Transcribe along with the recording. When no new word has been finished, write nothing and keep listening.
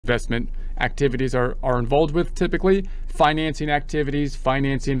investment activities are involved with. Typically, financing activities,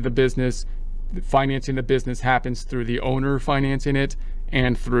 financing the business. Financing the business happens through the owner financing it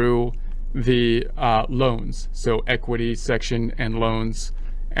and through the loans. So equity section and loans.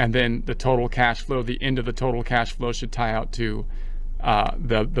 And then the total cash flow, the end of the total cash flow should tie out to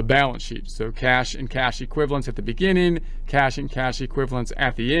the balance sheet. So cash and cash equivalents at the beginning, cash and cash equivalents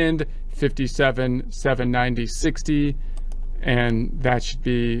at the end, 57, 790, 60, and that should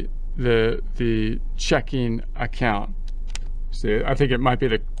be the checking account. So I think it might be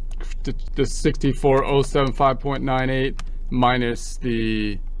the 64075.98 minus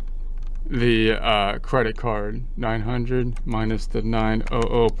the credit card, 900 minus the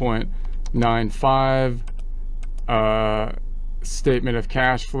 900.95. Statement of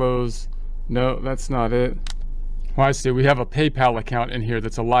cash flows. No, that's not it. Well, I see we have a PayPal account in here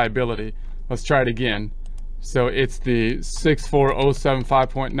that's a liability. Let's try it again. So it's the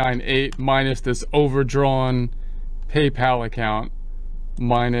 64075.98 minus this overdrawn PayPal account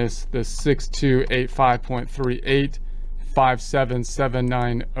minus the 6285.38,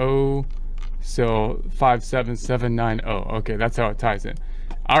 57790. So 57790. Okay, that's how it ties in.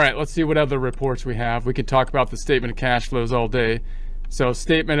 All right, let's see what other reports we have. We could talk about the statement of cash flows all day. So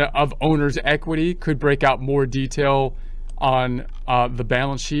statement of owner's equity could break out more detail on the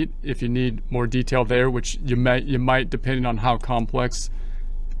balance sheet if you need more detail there, which you might depending on how complex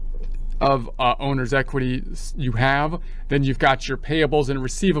of owner's equity you have. Then you've got your payables and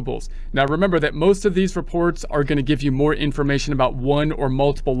receivables. Now remember that most of these reports are going to give you more information about one or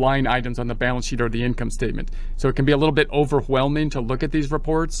multiple line items on the balance sheet or the income statement. So it can be a little bit overwhelming to look at these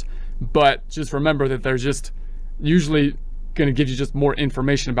reports, but just remember that they're just usually going to give you just more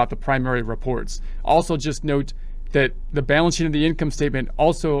information about the primary reports. Also just note that the balance sheet and the income statement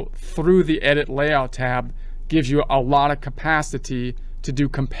also through the edit layout tab gives you a lot of capacity to do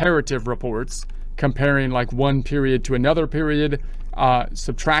comparative reports, comparing like one period to another period,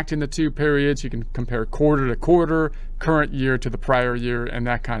 subtracting the two periods. You can compare quarter to quarter, current year to the prior year, and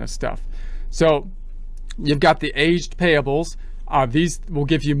that kind of stuff. So you've got the aged payables. These will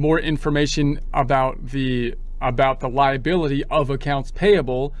give you more information about the liability of accounts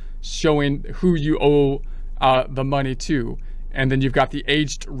payable, showing who you owe the money to. And then you've got the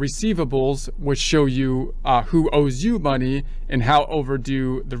aged receivables, which show you who owes you money and how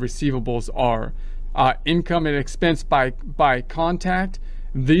overdue the receivables are. Income and expense by contact.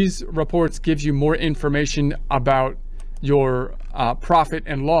 These reports give you more information about your profit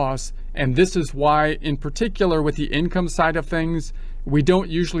and loss. And this is why, in particular with the income side of things, we don't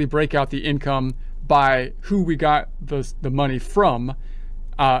usually break out the income by who we got the money from.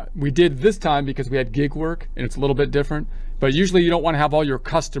 We did this time because we had gig work and it's a little bit different. But usually you don't want to have all your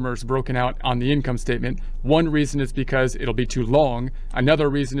customers broken out on the income statement. One reason is because it'll be too long. Another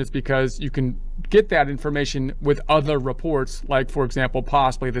reason is because you can get that information with other reports, like for example,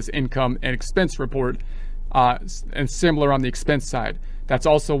 possibly this income and expense report, and similar on the expense side. That's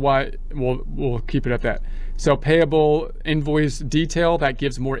also why we'll keep it at that. So payable invoice detail, that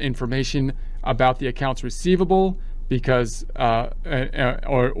gives more information about the accounts receivable, because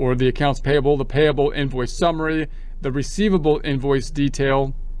or the accounts payable, the payable invoice summary, the receivable invoice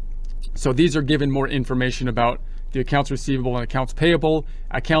detail. So these are given more information about the accounts receivable and accounts payable,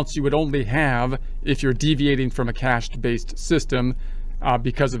 accounts you would only have if you're deviating from a cash-based system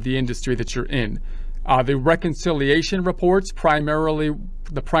because of the industry that you're in. The reconciliation reports, primarily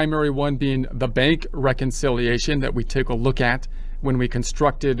the primary one being the bank reconciliation that we took a look at when we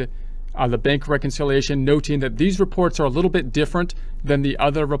constructed the bank reconciliation, noting that these reports are a little bit different than the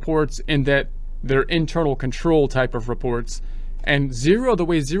other reports in that they're internal control type of reports. And Xero, the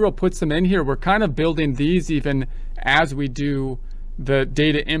way Xero puts them in here, we're kind of building these even as we do the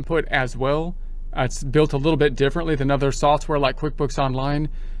data input as well. It's built a little bit differently than other software like QuickBooks Online,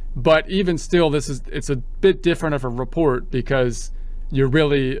 but even still, it's a bit different of a report because you're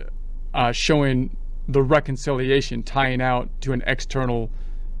really showing the reconciliation, tying out to an external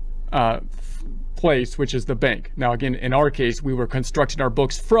place, which is the bank. Now again, in our case, we were constructing our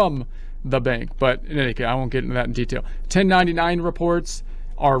books from the bank, but in any case, I won't get into that in detail. 1099 reports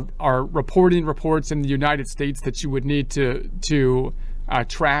are reporting reports in the United States that you would need to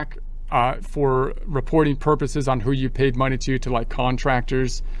track for reporting purposes on who you paid money to like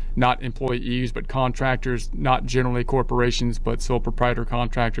contractors, not employees, but contractors, not generally corporations, but sole proprietor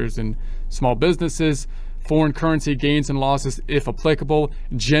contractors and small businesses. Foreign currency gains and losses, if applicable.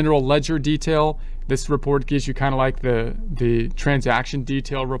 General ledger detail. This report gives you kind of like the transaction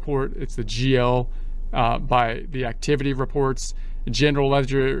detail report. It's the GL by the activity reports. General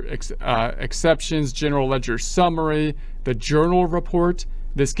ledger exceptions, general ledger summary, the journal report.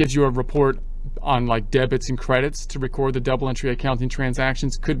 This gives you a report on like debits and credits to record the double entry accounting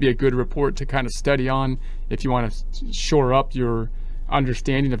transactions. Could be a good report to kind of study on if you want to shore up your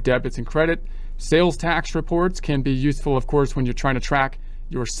understanding of debits and credit. Sales tax reports can be useful, of course, when you're trying to track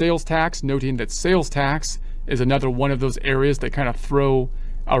your sales tax, noting that sales tax is another one of those areas that kind of throw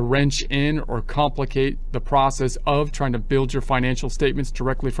a wrench in or complicate the process of trying to build your financial statements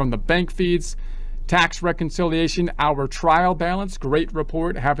directly from the bank feeds. Tax reconciliation, our trial balance, great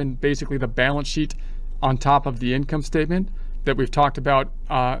report, having basically the balance sheet on top of the income statement that we've talked about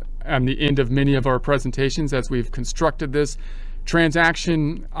at the end of many of our presentations as we've constructed this.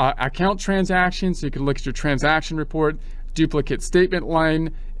 Transaction, account transactions, so you can look at your transaction report, duplicate statement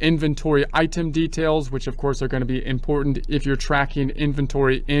line, inventory item details, which of course are going to be important if you're tracking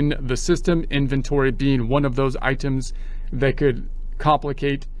inventory in the system, inventory being one of those items that could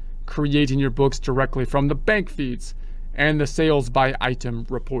complicate creating your books directly from the bank feeds, and the sales by item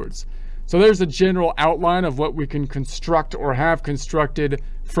reports. So there's a general outline of what we can construct or have constructed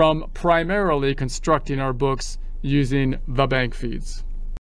from primarily constructing our books using the bank feeds.